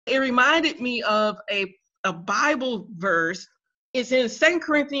It reminded me of a Bible verse. It's in 2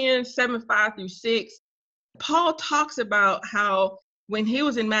 Corinthians 7:5-6. Paul talks about how when he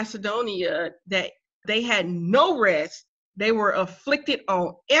was in Macedonia, that they had no rest. They were afflicted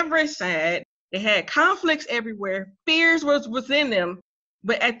on every side. They had conflicts everywhere. Fears was within them.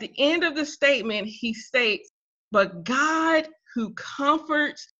 But at the end of the statement, he states, but God who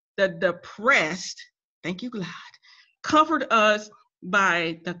comforts the depressed, thank you, God, comfort us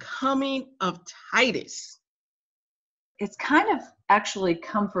by the coming of Titus. It's kind of actually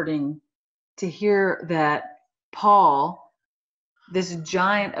comforting to hear that Paul, this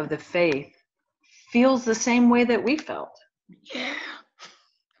giant of the faith, feels the same way that we felt. Yeah,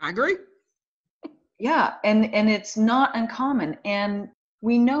 I agree. Yeah, and it's not uncommon. And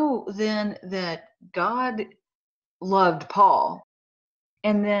we know then that God loved Paul,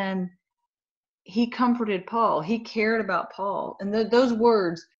 and then he comforted Paul. He cared about Paul. And those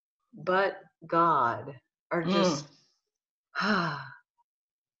words, but God, are just,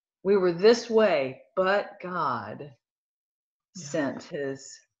 we were this way, but God sent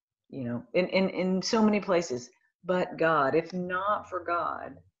his, in so many places, but God, if not for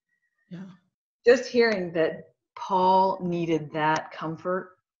God. Yeah. Just hearing that Paul needed that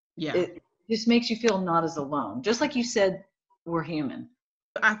comfort, it just makes you feel not as alone. Just like you said, we're human.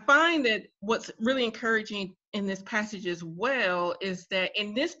 I find that what's really encouraging in this passage as well is that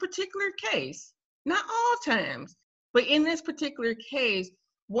in this particular case, not all times, but in this particular case,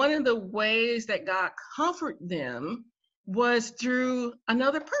 one of the ways that God comforted them was through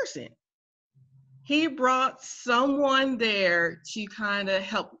another person. He brought someone there to kind of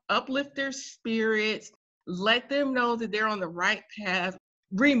help uplift their spirits, let them know that they're on the right path,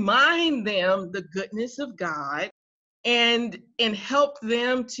 remind them the goodness of God, and help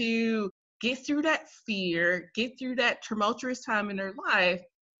them to get through that fear, get through that tumultuous time in their life.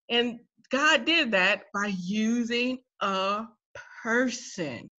 And God did that by using a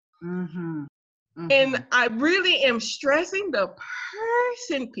person. Mm-hmm. Mm-hmm. And I really am stressing the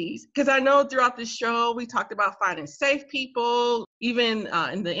person piece because I know throughout the show we talked about finding safe people. Even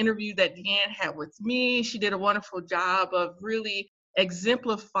in the interview that Deanne had with me, she did a wonderful job of really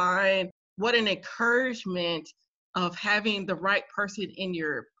exemplifying what an encouragement of having the right person in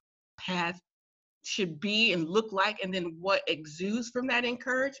your path should be and look like, and then what exudes from that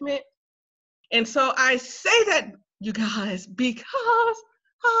encouragement. And so I say that, you guys, because,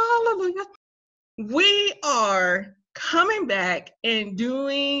 hallelujah, we are coming back and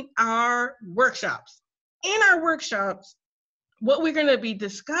doing our workshops. In our workshops, what we're going to be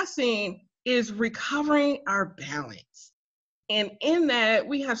discussing is recovering our balance. And in that,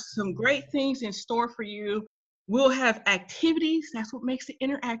 we have some great things in store for you. We'll have activities. That's what makes it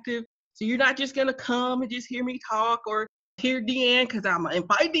interactive. So you're not just going to come and just hear me talk or hear Deanne, because I'm going to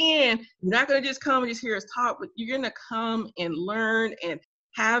invite Deanne. You're not going to just come and just hear us talk, but you're going to come and learn and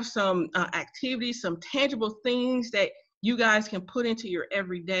have some activities, some tangible things that you guys can put into your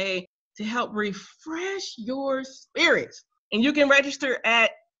everyday to help refresh your spirits. And you can register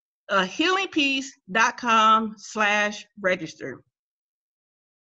at healingpeace.com/register.